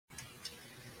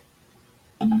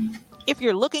If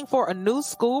you're looking for a new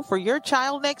school for your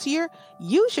child next year,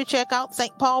 you should check out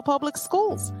St. Paul Public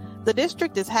Schools. The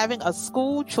district is having a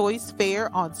school choice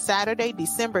fair on Saturday,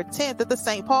 December 10th at the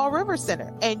St. Paul River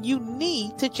Center, and you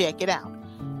need to check it out.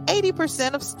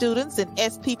 80% of students in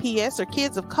SPPS are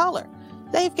kids of color.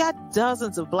 They've got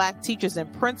dozens of Black teachers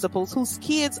and principals whose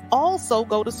kids also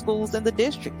go to schools in the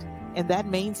district, and that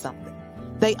means something.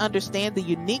 They understand the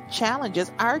unique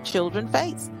challenges our children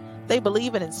face. They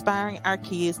believe in inspiring our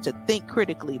kids to think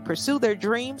critically, pursue their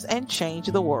dreams, and change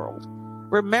the world.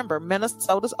 Remember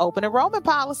Minnesota's open enrollment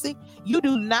policy. You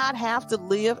do not have to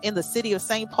live in the city of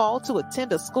St. Paul to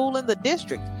attend a school in the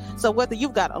district. So whether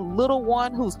you've got a little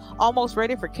one who's almost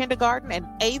ready for kindergarten, an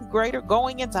 8th grader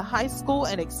going into high school,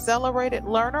 an accelerated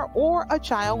learner, or a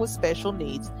child with special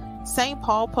needs, St.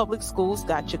 Paul Public Schools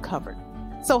got you covered.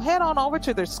 So head on over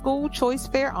to their school choice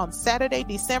fair on Saturday,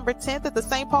 December 10th at the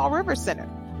St. Paul River Center.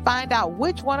 Find out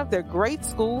which one of their great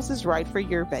schools is right for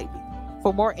your baby.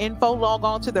 For more info, log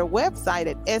on to their website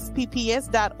at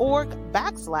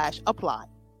spps.org/apply.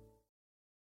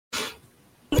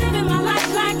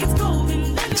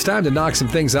 It's time to knock some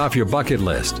things off your bucket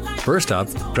list. First up,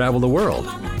 travel the world.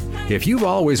 If you've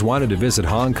always wanted to visit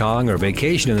Hong Kong or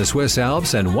vacation in the Swiss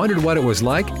Alps and wondered what it was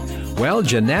like, well,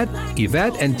 Jeanette,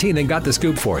 Yvette, and Tina got the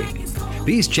scoop for you.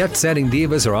 These jet-setting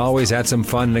divas are always at some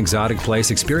fun and exotic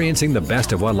place experiencing the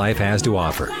best of what life has to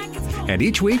offer. And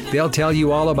each week, they'll tell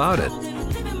you all about it.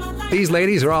 These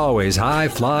ladies are always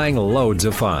high-flying loads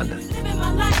of fun.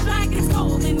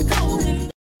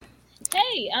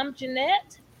 Hey, I'm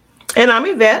Jeanette. And I'm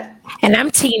Yvette. And I'm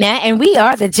Tina, and we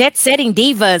are the Jet Setting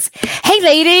Divas. Hey,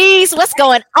 ladies, what's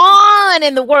going on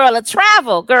in the world of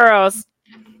travel, girls?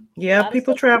 Yeah,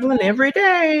 people traveling every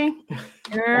day.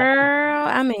 Girl,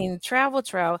 I mean, travel.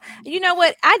 You know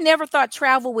what? I never thought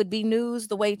travel would be news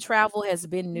the way travel has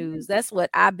been news. That's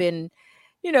what I've been,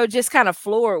 just kind of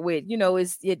floored with.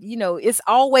 It's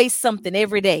always something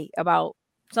every day about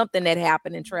something that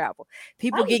happened in travel.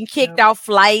 People getting kicked off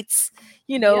flights,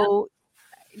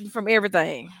 from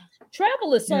everything.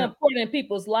 Travel is so important in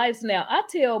people's lives now. I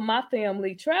tell my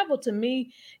family, travel to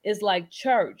me is like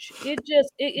church. It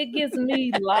gives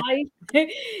me life.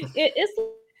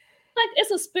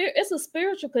 It's a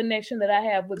spiritual connection that I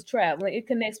have with traveling. It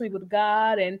connects me with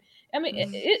God, and I mean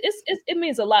it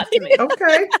means a lot to me.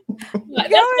 Okay, that's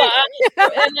why,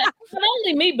 and not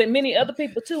only me but many other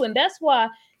people too, and that's why.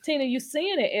 Tina, you're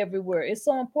seeing it everywhere. It's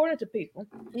so important to people.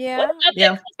 Yeah.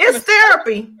 It's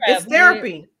therapy. It's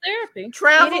therapy. Therapy.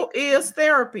 Travel is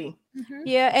therapy. Mm-hmm.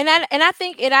 Yeah, and I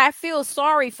think I feel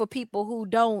sorry for people who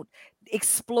don't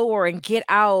explore and get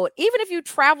out. Even if you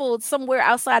travel somewhere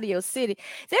outside of your city,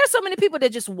 there are so many people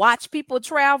that just watch people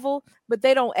travel, but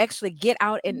they don't actually get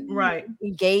out and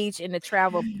engage in the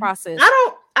travel process.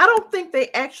 I don't think they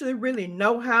actually really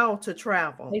know how to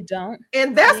travel. They don't.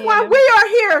 And that's why we are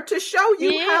here to show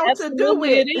you how to do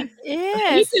it.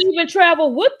 Yes. You can even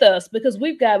travel with us because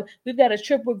we've got a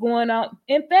trip we're going on.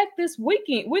 In fact, this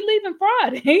weekend, we're leaving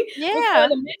Friday. Yeah. We're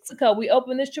going to Mexico. We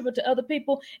open this trip to other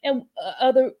people and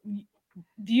other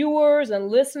viewers and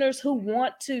listeners who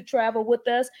want to travel with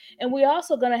us, and we're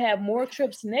also going to have more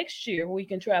trips next year where you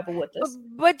can travel with us.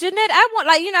 But Jeanette,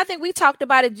 I think we talked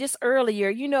about it just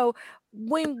earlier.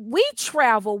 When we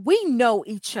travel, we know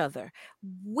each other.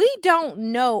 We don't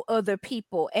know other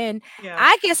people, and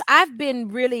I guess I've been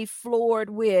really floored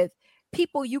with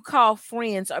people you call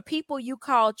friends, or people you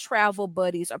call travel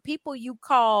buddies, or people you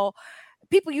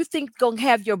think gonna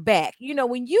have your back.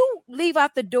 When you leave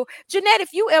out the door, Jeanette,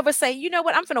 if you ever say, you know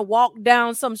what, I'm gonna walk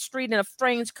down some street in a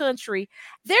strange country,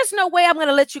 there's no way I'm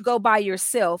gonna let you go by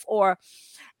yourself.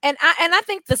 And I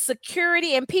think the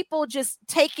security and people just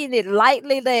taking it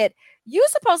lightly, that you're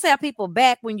supposed to have people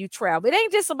back when you travel. It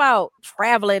ain't just about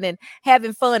traveling and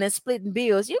having fun and splitting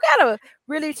bills. You gotta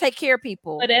really take care of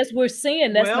people. But as we're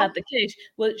seeing, that's not the case.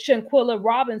 With Shanquilla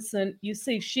Robinson, you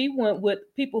see, she went with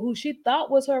people who she thought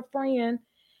was her friend,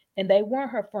 and they weren't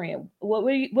her friend. What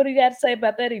do you got to say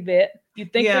about that, Yvette? You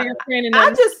think they're your friend? And I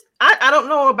don't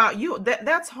know about you.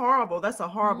 That's horrible. That's a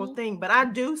horrible thing. But I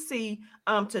do see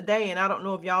today, and I don't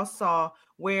know if y'all saw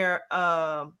where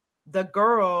the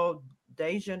girl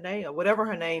Dejanay, or whatever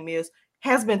her name is,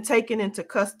 has been taken into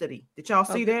custody. Did y'all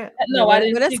see that? No, I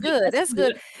didn't. That's good. That's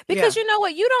good. Because you know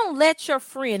what? You don't let your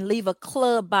friend leave a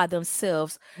club by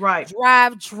themselves. Right.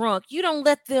 Drive drunk. You don't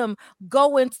let them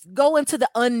go into the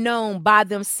unknown by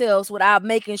themselves without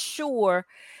making sure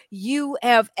you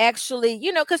have actually,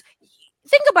 because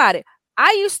think about it.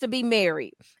 I used to be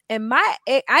married, and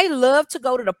I love to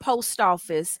go to the post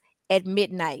office at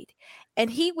midnight,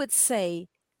 and he would say,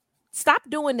 Stop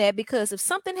doing that, because if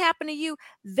something happened to you,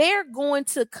 they're going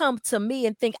to come to me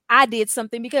and think I did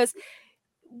something. Because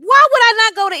why would I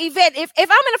not go to Yvette? If I'm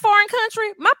in a foreign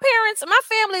country, my parents, my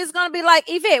family is going to be like,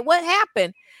 Yvette, what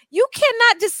happened? You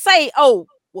cannot just say, oh,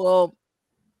 well,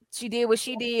 she did what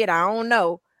she did. I don't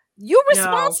know. You're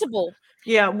responsible. No.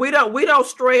 Yeah, we don't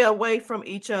stray away from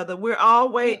each other. We're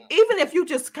always, even if you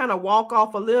just kind of walk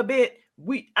off a little bit,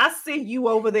 I see you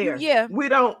over there. Yeah. We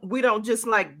don't just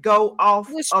like go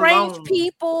off with strange alone.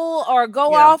 people or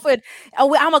go off and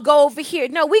I'm gonna go over here.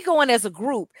 No, we going as a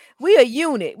group. We a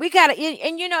unit. We gotta,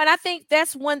 and you know, and I think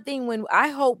that's one thing when I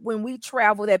hope when we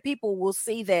travel that people will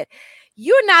see that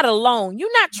you're not alone.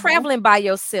 You're not traveling by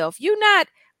yourself. You're not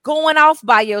going off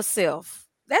by yourself.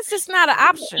 That's just not an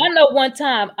option. I know one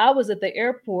time I was at the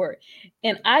airport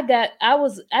and I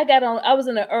was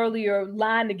in an earlier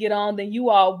line to get on than you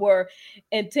all were.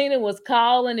 And Tina was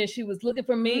calling and she was looking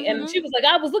for me. And she was like,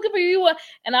 I was looking for you.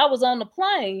 And I was on the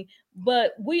plane.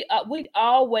 But we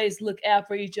always look out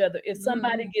for each other. If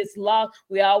somebody gets lost,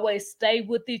 we always stay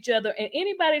with each other. And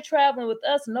anybody traveling with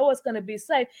us know it's going to be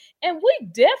safe. And we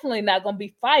definitely not going to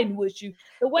be fighting with you.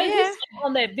 The way you saw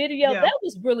on that video, that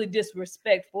was really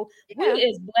disrespectful. We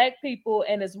as Black people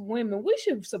and as women, we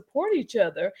should support each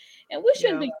other. And we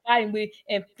shouldn't be fighting with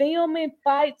and filming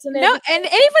fights and everything. No, and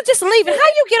even just leaving. How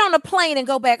you get on a plane and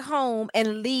go back home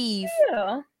and leave?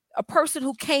 Yeah. A person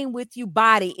who came with you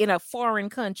body in a foreign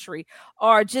country,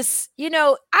 or just, you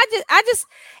know, I just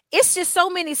it's just so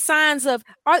many signs of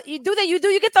you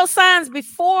get those signs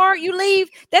before you leave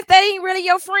that they ain't really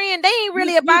your friend, they ain't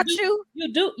really about you.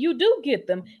 You do get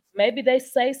them. Maybe they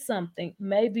say something,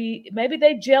 maybe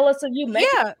they jealous of you. Maybe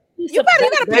you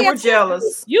gotta they were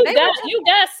jealous. You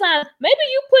got signs. Maybe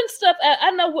you putting stuff out.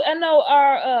 I know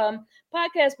our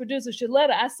podcast producer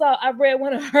Shaletta, I read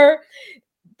one of her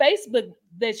Facebook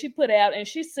that she put out, and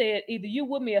she said either you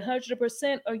with me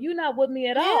 100% or you not with me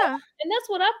at all. And that's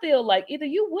what I feel like. Either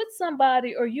you with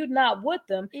somebody or you not with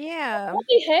them. Yeah, I'll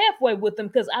be halfway with them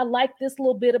because I like this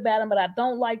little bit about them, but I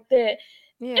don't like that.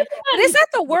 Yeah, but is that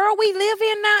the world we live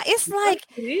in now? It's like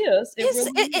it is.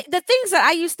 The things that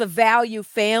I used to value,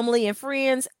 family and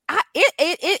friends,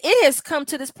 it has come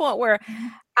to this point where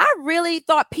I really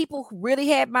thought people who really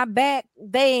had my back,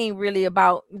 they ain't really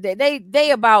about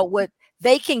they about what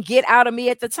they can get out of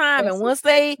me at the time. And once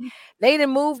they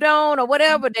done moved on or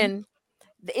whatever, then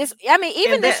it's, I mean,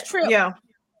 even this trip.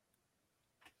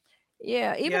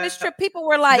 Yeah, even this trip, people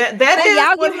were like,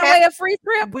 y'all giving away a free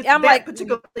trip? I'm like,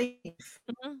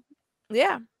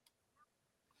 yeah.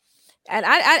 And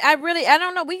I really, I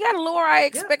don't know. We got to lower our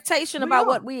expectation about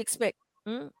what we expect.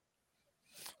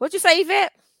 What'd you say,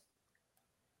 Yvette?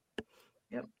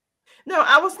 Yep. No,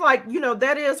 I was like, you know,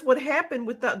 that is what happened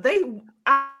with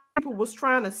people was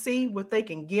trying to see what they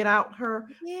can get out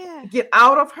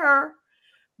of her,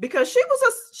 because she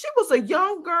was a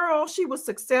young girl. She was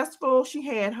successful. She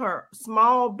had her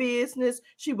small business.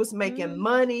 She was making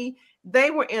money.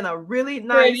 They were in a really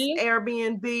nice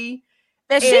Airbnb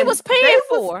that she was paying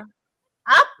for.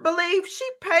 I believe she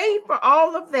paid for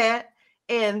all of that,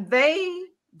 and they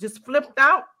just flipped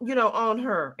out, you know, on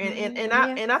her. And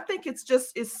I think it's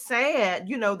sad,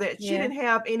 you know, that she didn't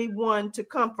have anyone to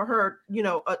come for her, you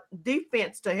know, a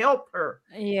defense to help her.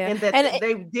 Yeah. And that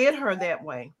they did her that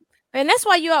way. And that's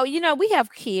why we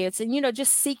have kids, and, you know,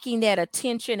 just seeking that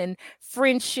attention and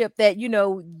friendship that, you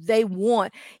know, they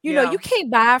want. You know, you can't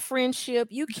buy friendship.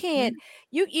 You can't,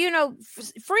 you know,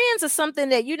 friends are something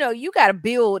that, you know, you got to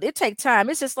build. It takes time.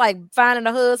 It's just like finding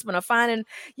a husband or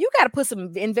you got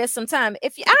to invest some time.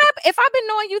 If I've been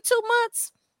knowing you 2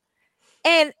 months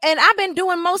and I've been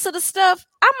doing most of the stuff,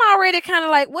 I'm already kind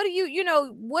of like, what are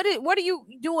you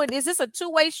doing? Is this a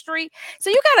two-way street?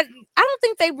 So I don't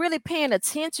think they really paying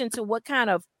attention to what kind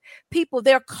of people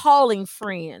they're calling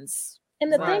friends.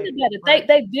 And the thing about it,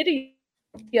 they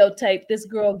videotape this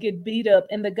girl get beat up,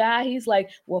 and the guy, he's like,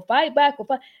 well, fight back.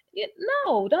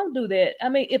 No, don't do that. I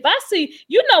mean, if I see,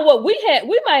 you know what,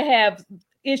 we might have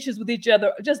issues with each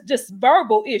other, just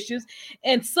verbal issues,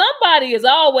 and somebody is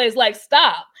always like,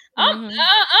 stop. I'm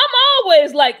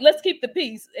always like, let's keep the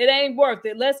peace. It ain't worth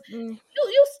it. You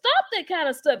stop that kind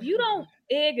of stuff. You don't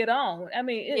egg it on. I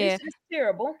mean, it's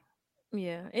terrible.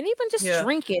 Yeah. And even just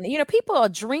drinking, you know, people are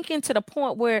drinking to the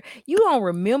point where you don't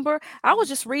remember. I was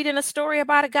just reading a story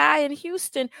about a guy in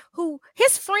Houston who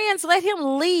his friends let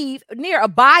him leave near a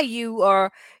bayou,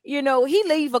 or, you know, he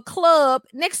leave a club.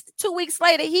 2 weeks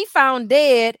later, he found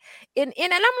dead. And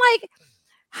I'm like,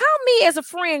 how me as a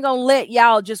friend gonna let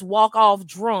y'all just walk off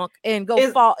drunk and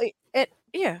go fall?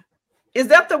 Is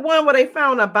that the one where they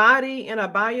found a body in a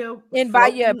bayou?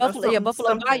 Buffalo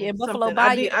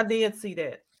Bayou. I did see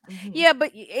that. Yeah,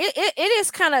 but it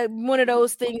is kind of one of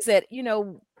those things that, you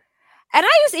know, and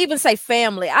I used to even say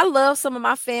family. I love some of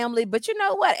my family, but you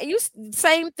know what?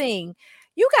 Same thing.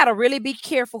 You got to really be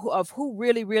careful of who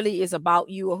really is about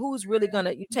you, or who's really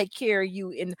gonna take care of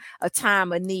you in a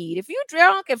time of need. If you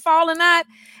drunk and falling out,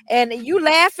 and you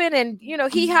laughing and you know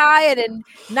he hired and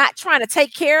not trying to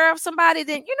take care of somebody,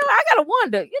 then you know I gotta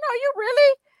wonder. You know, you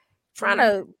really trying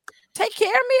to take care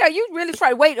of me? Or you really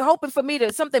hoping for me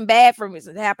to something bad for me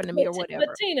to happen to me or whatever?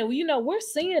 But Tina, you know, we're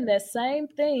seeing that same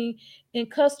thing in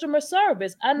customer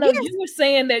service. I know you were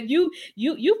saying that you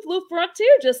flew Frontier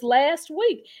just last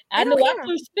week. I know I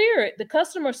flew Spirit. The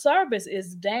customer service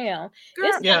is down.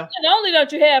 It's not only don't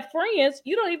you have friends,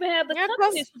 you don't even have the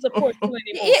company to support you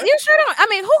anymore. You sure don't. I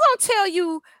mean, who gonna tell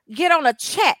you get on a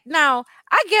chat? Now,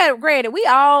 I get it, granted, we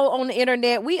all on the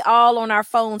internet, we all on our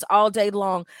phones all day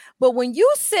long. But when you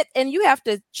sit and you have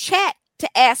to chat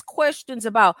to ask questions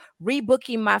about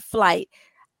rebooking my flight,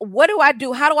 what do I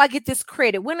do? How do I get this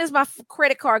credit? When is my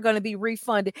credit card going to be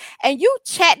refunded? And you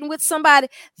chatting with somebody,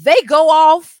 they go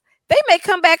off. They may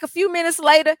come back a few minutes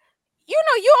later. You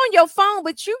know, you're on your phone,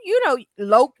 but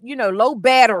low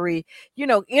battery,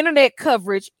 internet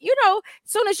coverage. You know,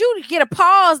 as soon as you get a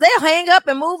pause, they'll hang up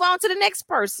and move on to the next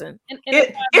person.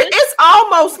 It's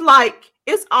almost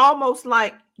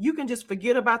like you can just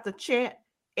forget about the chat.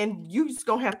 And you just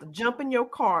gonna have to jump in your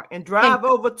car and drive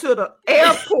over to the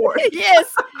airport.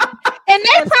 Yes, and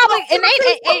they probably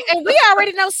and we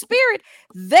already know Spirit.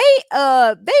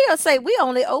 They'll say we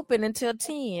only open until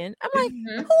 10. I'm like,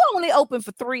 who only open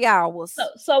for 3 hours?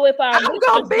 So if I'm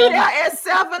gonna be there at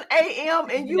 7 a.m.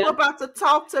 and you about to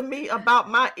talk to me about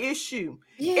my issue.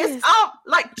 Yes. It's all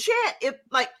like chat.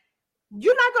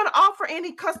 You're not going to offer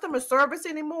any customer service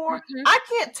anymore. I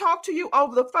can't talk to you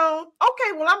over the phone.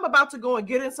 Okay, well, I'm about to go and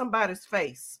get in somebody's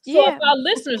face. So if our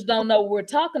listeners don't know what we're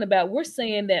talking about, we're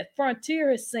saying that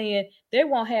Frontier is saying they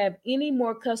won't have any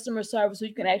more customer service so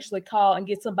you can actually call and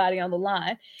get somebody on the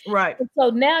line. Right. And so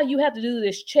now you have to do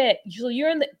this chat. So you're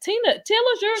in the Tina, tell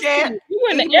us your chat. You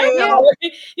were in the airport.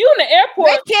 You in the airport.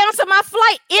 They canceled my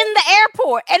flight in the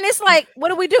airport. And it's like, what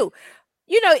do we do?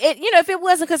 If it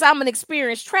wasn't because I'm an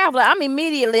experienced traveler, I'm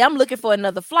looking for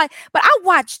another flight. But I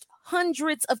watched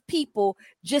hundreds of people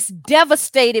just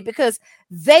devastated because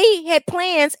they had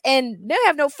plans and they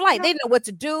have no flight. They didn't know what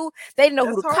to do. They didn't know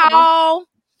who to call.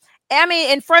 I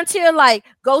mean, in Frontier, like,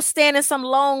 go stand in some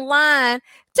long line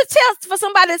to tell for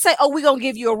somebody to say, oh, we're going to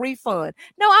give you a refund.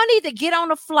 No, I need to get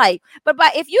on a flight. But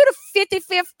if you're the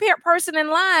 55th person in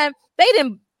line, they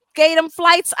didn't gave them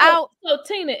flights out. So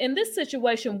Tina, in this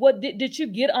situation, what did you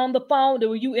get on the phone?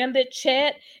 Were you in that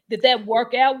chat? Did that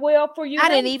work out well for you? I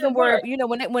didn't even worry. You know,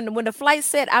 when the flight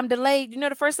said I'm delayed, you know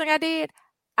the first thing I did?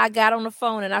 I got on the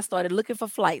phone and I started looking for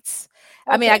flights.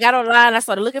 Okay. I mean, I got online, I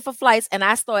started looking for flights, and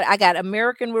I got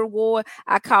American Reward.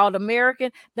 I called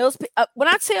American. When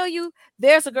I tell you,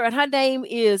 there's a girl, her name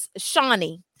is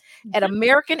Shawnee at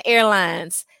American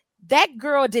Airlines. That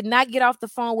girl did not get off the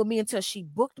phone with me until she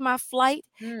booked my flight.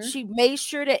 She made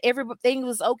sure that everything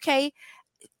was okay.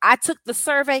 I took the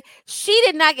survey. She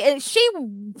did not get.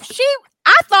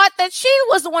 I thought that she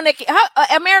was the one that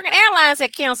American Airlines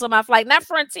had canceled my flight, not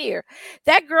Frontier.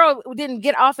 That girl didn't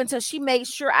get off until she made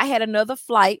sure I had another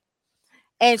flight.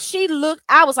 And she looked.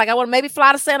 I was like, I want to maybe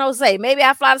fly to San Jose. Maybe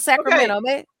I fly to Sacramento.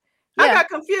 Okay. I got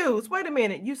confused. Wait a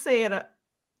minute. You said.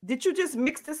 Did you just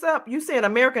mix this up? You said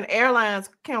American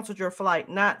Airlines canceled your flight,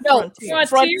 not Frontier.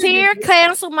 Frontier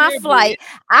canceled my flight.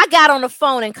 I got on the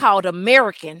phone and called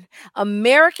American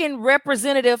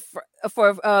representative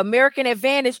for American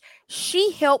Advantage.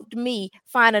 She helped me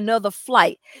find another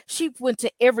flight. She went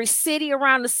to every city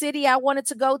around the city I wanted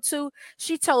to go to.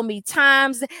 She told me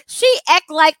times. She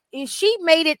acted like she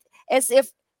made it as if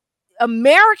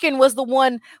American was the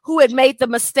one who had made the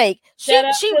mistake. Shout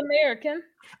out to American.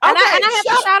 And I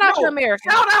have to shout out to America.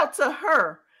 Shout out to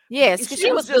her. Yes, because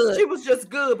she was good. She was just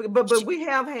good, but we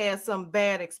have had some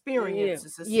bad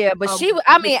experiences. Yeah, but she was.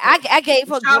 I mean, I gave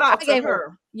her. Shout out to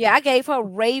her. Yeah, I gave her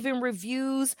raving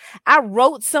reviews. I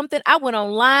wrote something. I went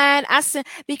online. I sent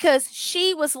because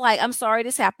she was like, "I'm sorry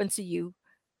this happened to you,"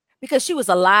 because she was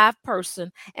a live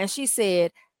person, and she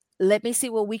said, "Let me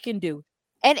see what we can do."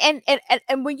 And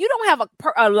when you don't have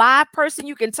a live person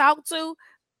you can talk to,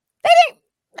 they didn't.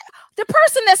 The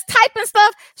person that's typing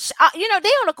stuff, they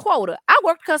on a quota. I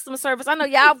worked customer service. I know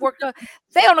y'all worked.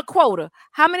 They on a quota.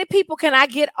 How many people can I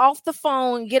get off the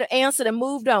phone, get answered, and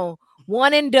moved on?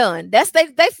 One and done. That's they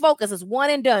focus is one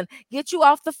and done. Get you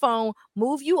off the phone,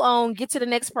 move you on, get to the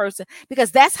next person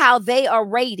because that's how they are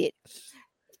rated.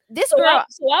 this girl.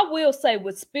 So I will say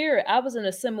with Spirit, I was in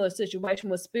a similar situation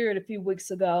with Spirit a few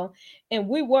weeks ago, and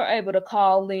we were able to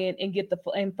call in and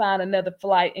and find another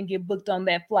flight and get booked on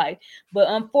that flight. But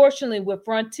unfortunately, with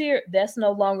Frontier, that's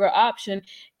no longer an option.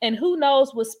 And who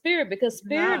knows with Spirit, because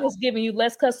Spirit is giving you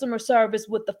less customer service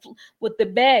with the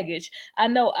baggage. I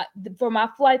know for my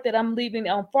flight that I'm leaving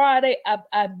on Friday,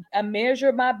 I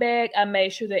measured my bag. I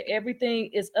made sure that everything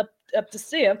is up to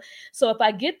SIM. So if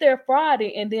I get there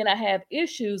Friday and then I have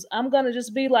issues, I'm gonna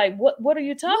just be like, what are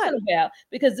you talking about?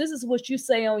 Because this is what you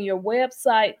say on your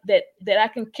website that I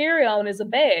can carry on as a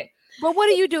bag. But what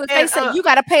do you do if they say you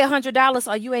got to pay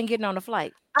 $100 or you ain't getting on the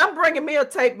flight? I'm bringing me a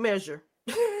tape measure.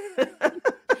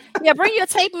 Yeah, bring your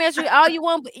tape measure all you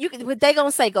want, but they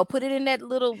gonna say go put it in that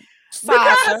little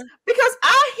because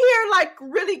I hear like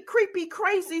really creepy,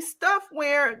 crazy stuff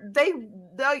where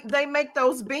they make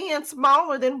those bins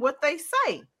smaller than what they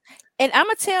say. And I'm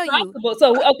gonna tell you.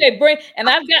 So okay,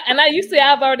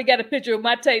 I've already got a picture of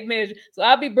my tape measure, so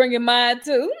I'll be bringing mine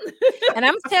too. And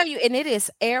I'm gonna tell you, and it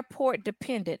is airport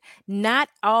dependent. Not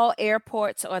all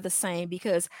airports are the same,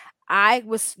 because I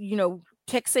was,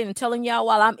 texting and telling y'all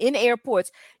while I'm in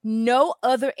airports, no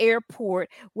other airport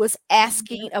was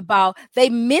asking about. They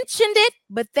mentioned it,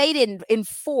 but they didn't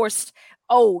enforce.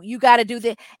 Oh, you got to do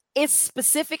that. It's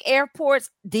specific airports,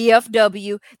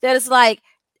 DFW, that is like,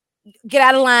 get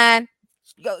out of line.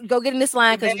 Go get in this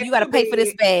line because you got to pay for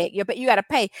this bag. You got to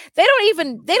pay. They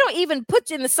don't even put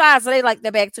you in the size. So they like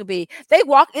the bag to be. They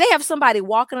have somebody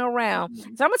walking around.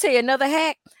 So I'm gonna tell you another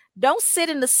hack. Don't sit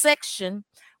in the section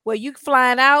where you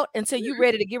flying out until you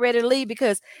get ready to leave,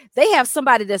 because they have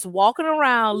somebody that's walking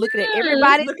around looking at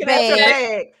everybody's looking bag. At your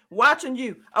bag, watching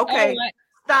you. Okay,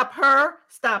 stop her,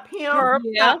 stop him,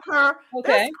 stop her.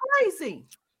 Okay. That's crazy.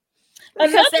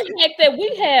 Another hack that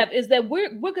we have is that we're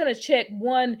going to check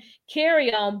one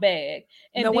carry-on bag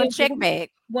and one check bag.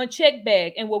 One check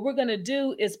bag. And what we're going to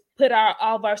do is put all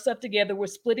of our stuff together. We're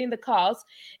splitting the cost.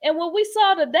 And what we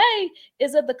saw today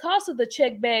is that the cost of the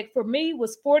check bag for me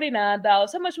was $49.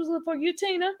 How much was it for you,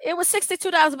 Tina? It was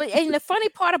 $62. But and the funny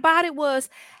part about it was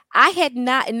I had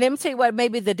not, and let me tell you what may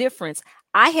be the difference.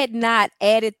 I had not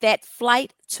added that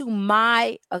flight to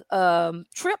my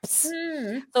trips.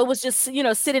 So it was just,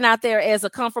 sitting out there as a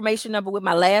confirmation number with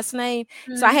my last name.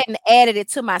 So I hadn't added it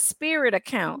to my Spirit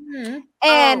account.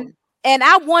 And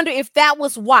I wonder if that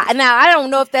was why. Now, I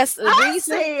don't know if that's the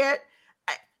reason. I said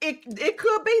it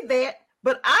could be that,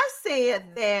 but I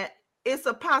said that it's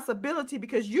a possibility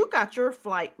because you got your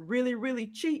flight really, really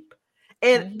cheap.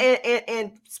 And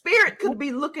Spirit could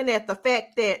be looking at the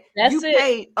fact that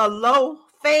paid a low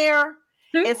fare,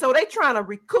 and so they trying to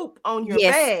recoup on your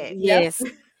bag. Yes.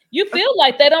 You feel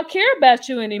like they don't care about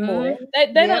you anymore.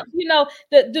 They don't,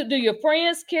 do your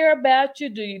friends care about you?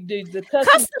 Do the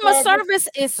customer service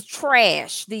is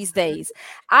trash these days?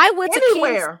 I went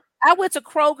to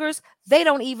Kroger's. They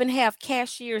don't even have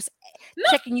cashiers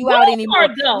checking you out anymore.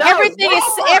 Everything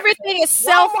is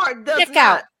self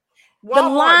checkout.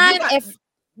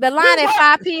 The line at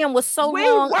 5 p.m. was so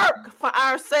long. We work for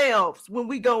ourselves when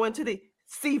we go into the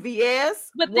CVS,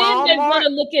 but then Walmart, they want to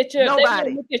look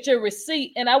at your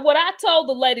receipt. And what I told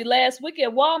the lady last week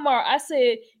at Walmart, I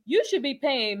said, you should be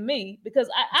paying me because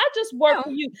I just work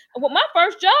for you. Well, my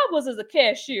first job was as a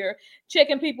cashier,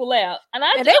 checking people out, and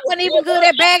they weren't even good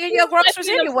at bagging your groceries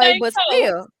anyway. But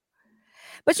still.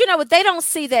 But what they don't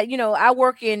see that, I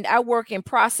work in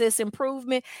process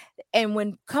improvement. And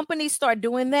when companies start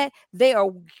doing that, they are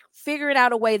figuring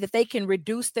out a way that they can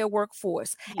reduce their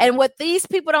workforce. Yeah. And what these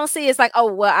people don't see is like,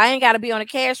 oh, well, I ain't got to be on a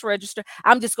cash register.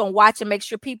 I'm just going to watch and make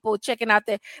sure people checking out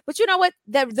there. But you know what?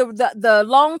 The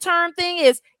long-term thing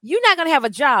is you're not going to have a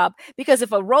job, because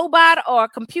if a robot or a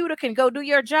computer can go do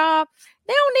your job,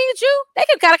 they don't need you. They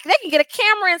can get a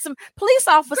camera and some police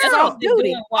officers on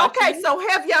duty. Okay, so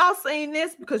have y'all seen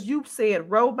this? Because you said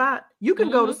robot. You can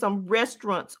go to some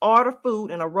restaurants, order food,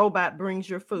 and a robot brings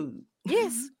your food.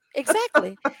 Yes,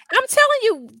 exactly. I'm telling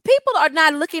you, people are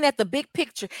not looking at the big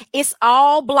picture. It's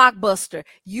all Blockbuster.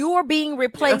 You are being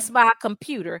replaced by a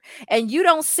computer, and you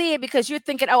don't see it because you're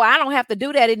thinking, oh, I don't have to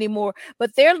do that anymore.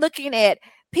 But they're looking at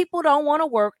people don't want to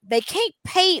work. They can't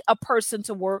pay a person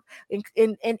to work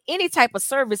in any type of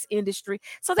service industry.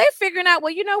 So they're figuring out,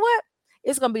 well, you know what?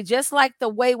 It's going to be just like the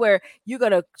way where you're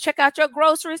going to check out your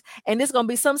groceries and there's going to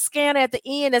be some scanner at the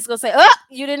end that's going to say, oh,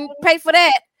 you didn't pay for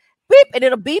that. beep, and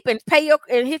it'll beep and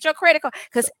hit your credit card,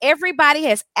 because everybody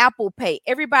has Apple Pay.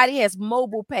 Everybody has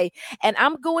mobile pay. And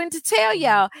I'm going to tell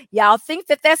y'all think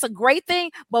that that's a great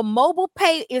thing, but mobile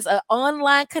pay is an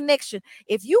online connection.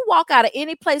 If you walk out of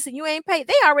any place and you ain't paid,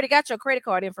 they already got your credit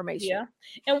card information. Yeah.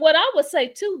 And what I would say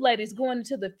too, ladies, going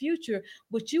into the future,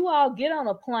 would you all get on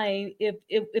a plane if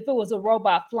it was a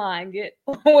robot flying it?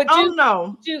 Would you,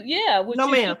 no. No,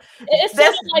 ma'am.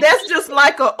 That's just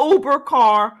like an Uber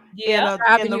car. Yeah.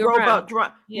 In the robot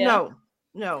drive. Yeah.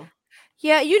 No.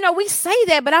 Yeah, we say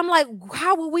that, but I'm like,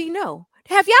 how will we know?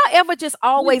 Have y'all ever just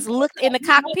always looked in the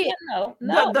cockpit?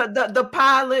 No. The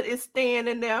pilot is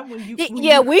standing there when you.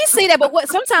 We see that, but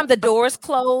sometimes the doors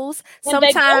close.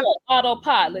 Sometimes they go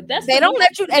autopilot. They don't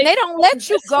let you, and they don't let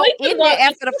you go in there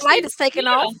after the flight is taken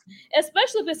off.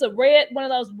 Especially if it's one of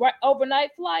those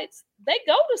overnight flights, they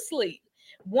go to sleep.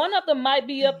 One of them might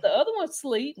be up, the other one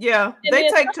sleep. Yeah, they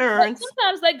take turns.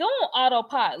 Sometimes they go on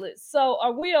autopilot. So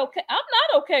are we okay? I'm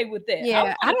not okay with that.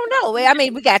 Yeah, I don't know. I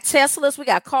mean, we got Teslas, we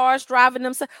got cars driving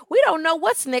them. So we don't know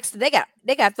what's next. They got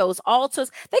those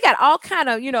Altas. They got all kind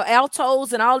of,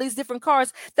 Altos and all these different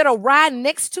cars that'll ride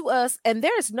next to us, and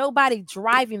there's nobody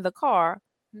driving the car.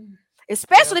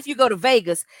 Especially if you go to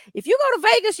Vegas. If you go to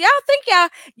Vegas, y'all think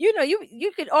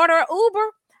you could order an Uber.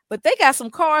 But they got some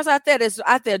cars out there that's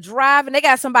out there driving. They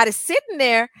got somebody sitting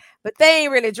there, but they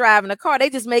ain't really driving the car. They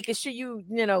just making sure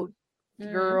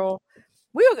girl.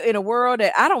 We're in a world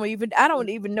that I don't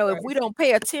even know if we don't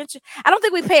pay attention. I don't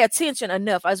think we pay attention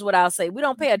enough, is what I'll say. We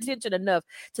don't pay attention enough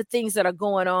to things that are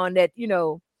going on that,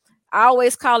 I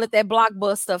always call it that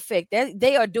blockbuster effect.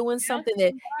 They are doing something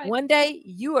that one day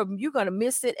you're going to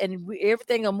miss it, and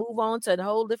everything will move on to a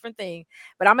whole different thing.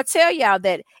 But I'm going to tell y'all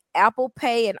that Apple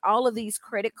Pay and all of these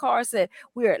credit cards that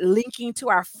we're linking to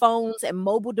our phones and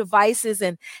mobile devices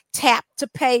and tap to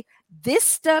pay, this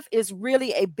stuff is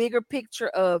really a bigger picture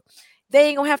of they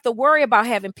ain't going to have to worry about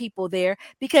having people there,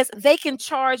 because they can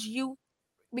charge you,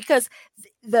 because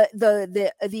the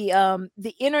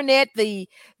internet, the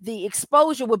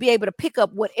exposure will be able to pick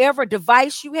up whatever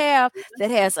device you have that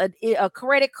has a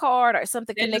credit card or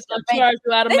something connected. They're just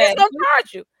gonna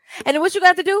charge you. And then what you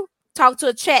got to do? Talk to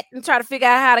a chat and try to figure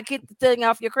out how to get the thing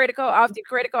off your credit card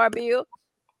bill.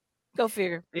 Go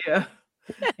figure. Yeah.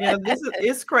 Yeah,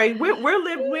 it's crazy.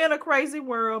 We're in a crazy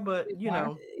world, but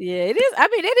Yeah, it is. I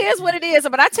mean, it is what it is.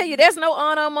 But I tell you, there's no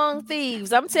honor among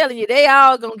thieves. I'm telling you, they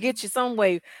all gonna get you some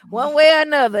way, one way or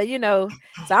another. So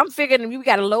I'm figuring we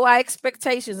got to lower our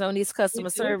expectations on these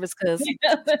customer service, because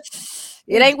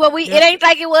it ain't it ain't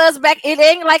like it was back. It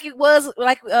ain't like it was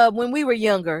when we were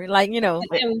younger.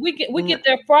 And we get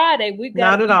there Friday.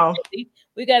 Not at all.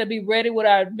 We got to be ready with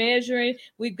our measuring.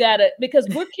 We've got to, because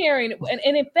we're carrying, and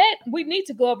in fact, we need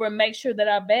to go over and make sure that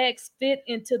our bags fit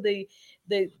into the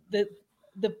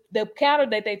counter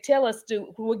that they tell us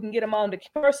to. We can get them on the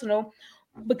personal,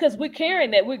 because we're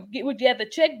carrying that. We get the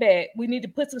check bag. We need to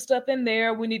put some stuff in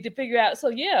there. We need to figure out. So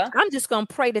yeah, I'm just gonna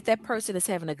pray that person is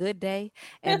having a good day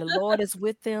and the Lord is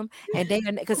with them. And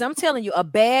because I'm telling you, a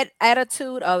bad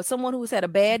attitude of someone who's had a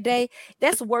bad day,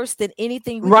 that's worse than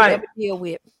anything we can ever deal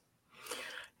with.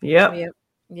 Yep. Yeah,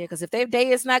 because if their day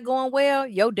is not going well,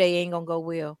 your day ain't gonna go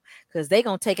well, because they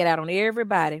gonna take it out on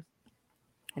everybody.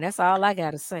 And that's all I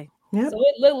gotta say. Yep. So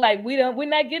it looked like we're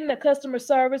not getting the customer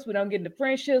service. We don't get the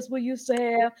friendships we used to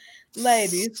have.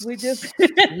 Ladies, we just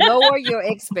lower your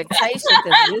expectations.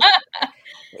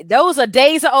 Those are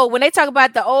days of old. When they talk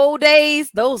about the old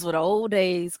days, those were the old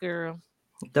days, girl.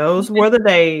 Those were the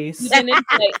days.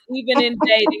 Even in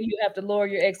dating, you have to lower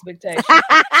your expectations.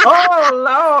 Oh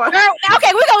Lord. Girl,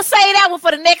 okay, we're gonna say that one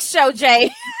for the next show,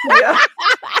 Jay. Yeah.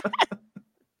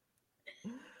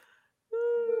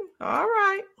 All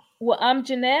right. Well, I'm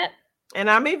Jeanette. And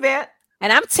I'm Yvette.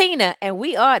 And I'm Tina. And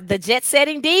we are the Jet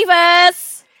Setting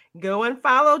Divas. Go and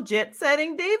follow Jet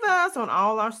Setting Divas on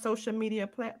all our social media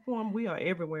platforms. We are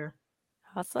everywhere.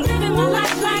 Awesome.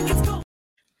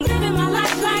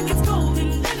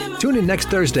 Tune in next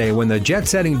Thursday when the Jet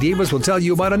Setting Divas will tell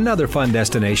you about another fun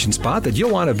destination spot that you'll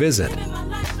want to visit.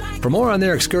 For more on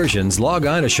their excursions, log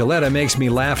on to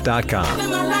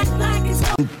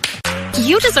ShalettaMakesMeLaugh.com.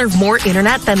 You deserve more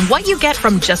internet than what you get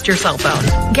from just your cell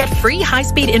phone. Get free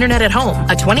high-speed internet at home,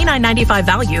 a $29.95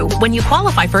 value when you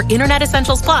qualify for Internet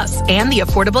Essentials Plus and the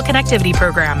Affordable Connectivity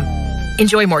Program.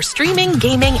 Enjoy more streaming,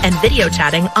 gaming, and video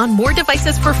chatting on more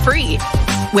devices for free.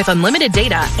 With unlimited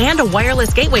data and a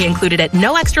wireless gateway included at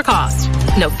no extra cost.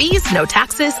 No fees, no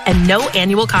taxes, and no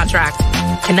annual contract.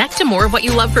 Connect to more of what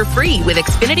you love for free with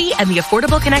Xfinity and the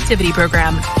Affordable Connectivity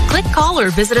Program. Click, call,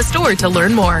 or visit a store to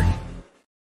learn more.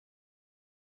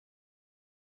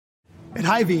 At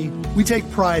Hy-Vee, we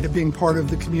take pride in being part of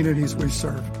the communities we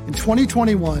serve. In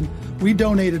 2021, we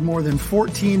donated more than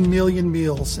 14 million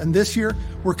meals, and this year,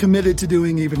 we're committed to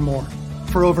doing even more.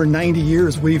 For over 90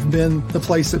 years, we've been the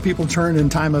place that people turn in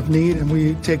time of need, and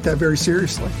we take that very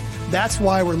seriously. That's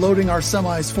why we're loading our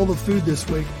semis full of food this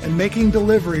week and making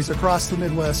deliveries across the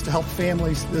Midwest to help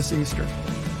families this Easter.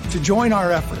 To join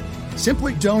our effort,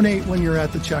 simply donate when you're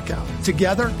at the checkout.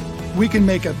 Together, we can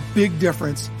make a big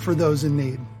difference for those in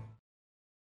need.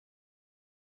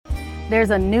 There's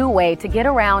a new way to get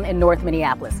around in North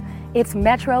Minneapolis. It's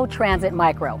Metro Transit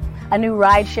Micro, a new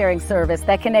ride-sharing service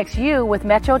that connects you with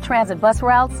Metro Transit bus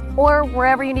routes or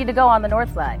wherever you need to go on the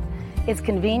north side. It's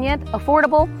convenient,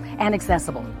 affordable, and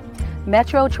accessible.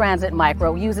 Metro Transit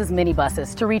Micro uses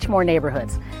minibuses to reach more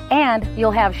neighborhoods, and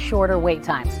you'll have shorter wait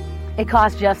times. It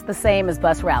costs just the same as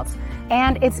bus routes,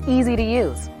 and it's easy to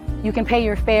use. You can pay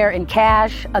your fare in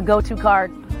cash, a go-to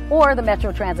card, or the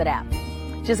Metro Transit app.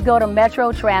 Just go to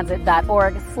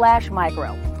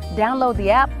metrotransit.org/micro. Download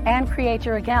the app and create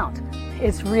your account.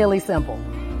 It's really simple.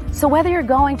 So whether you're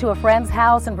going to a friend's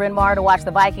house in Bryn Mawr to watch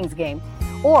the Vikings game,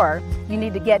 or you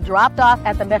need to get dropped off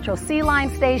at the Metro C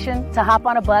Line station to hop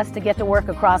on a bus to get to work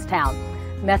across town,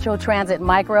 Metro Transit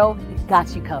Micro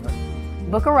got you covered.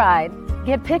 Book a ride,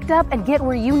 get picked up, and get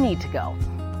where you need to go.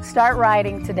 Start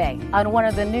riding today on one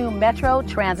of the new Metro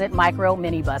Transit Micro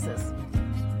minibuses.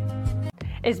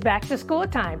 It's back to school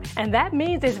time, and that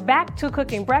means it's back to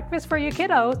cooking breakfast for your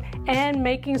kiddos and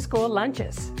making school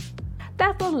lunches.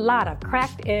 That's a lot of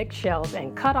cracked eggshells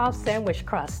and cut-off sandwich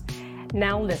crust.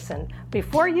 Now listen,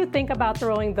 before you think about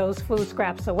throwing those food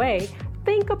scraps away,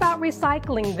 think about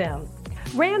recycling them.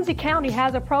 Ramsey County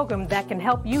has a program that can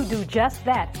help you do just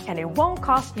that, and it won't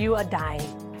cost you a dime.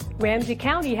 Ramsey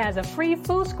County has a free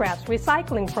food scraps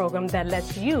recycling program that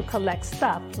lets you collect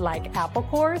stuff like apple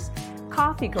cores,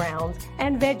 coffee grounds,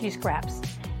 and veggie scraps.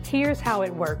 Here's how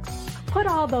it works. Put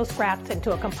all those scraps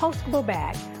into a compostable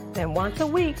bag. Then once a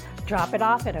week, drop it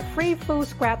off at a free food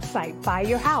scrap site by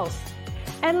your house.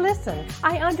 And listen,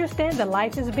 I understand that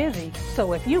life is busy,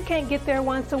 so if you can't get there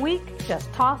once a week, just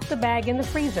toss the bag in the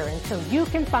freezer until you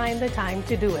can find the time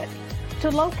to do it. To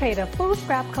locate a food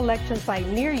scrap collection site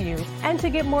near you and to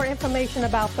get more information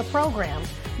about the program,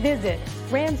 visit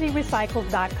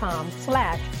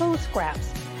ramseyrecycles.com/food scraps.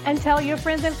 And tell your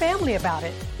friends and family about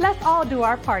it. Let's all do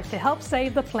our part to help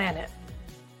save the planet.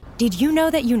 Did you know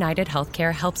that United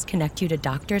Healthcare helps connect you to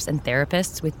doctors and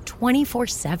therapists with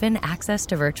 24/7 access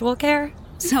to virtual care?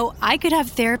 So I could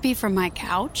have therapy from my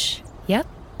couch? Yep.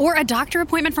 Or a doctor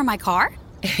appointment from my car?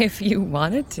 If you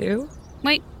wanted to.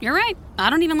 Wait, you're right. I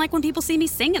don't even like when people see me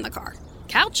sing in the car.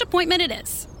 Couch appointment it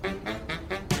is.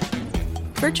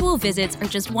 Virtual visits are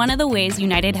just one of the ways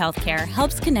United Healthcare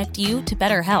helps connect you to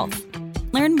better health.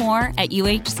 Learn more at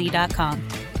uhc.com.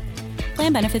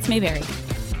 Plan benefits may vary.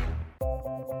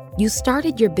 You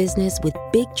started your business with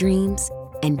big dreams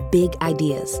and big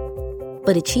ideas.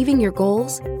 But achieving your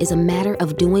goals is a matter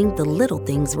of doing the little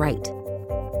things right.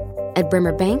 At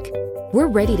Bremer Bank, we're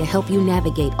ready to help you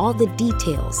navigate all the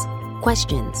details,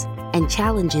 questions, and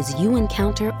challenges you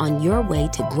encounter on your way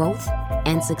to growth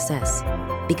and success.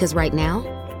 Because right now,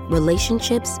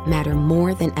 relationships matter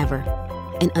more than ever,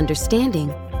 and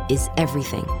understanding is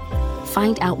everything.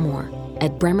 Find out more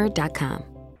at bremer.com.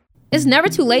 It's never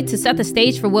too late to set the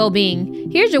stage for well-being.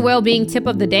 Here's your well-being tip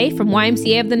of the day from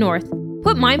YMCA of the North.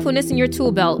 Put mindfulness in your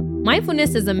tool belt.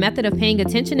 Mindfulness is a method of paying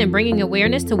attention and bringing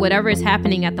awareness to whatever is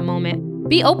happening at the moment.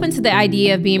 Be open to the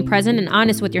idea of being present and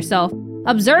honest with yourself.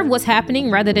 Observe what's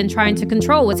happening rather than trying to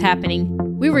control what's happening.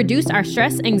 We reduce our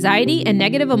stress, anxiety, and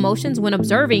negative emotions when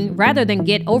observing rather than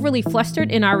get overly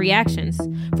flustered in our reactions.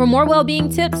 For more well-being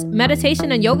tips,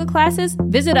 meditation, and yoga classes,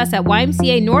 visit us at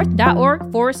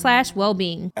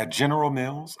ymcanorth.org/wellbeing. At General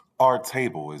Mills, our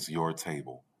table is your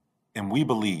table. And we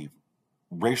believe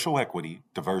racial equity,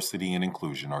 diversity, and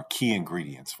inclusion are key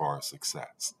ingredients for our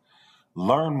success.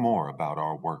 Learn more about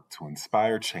our work to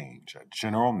inspire change at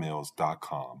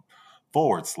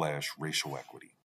generalmills.com/racial equity.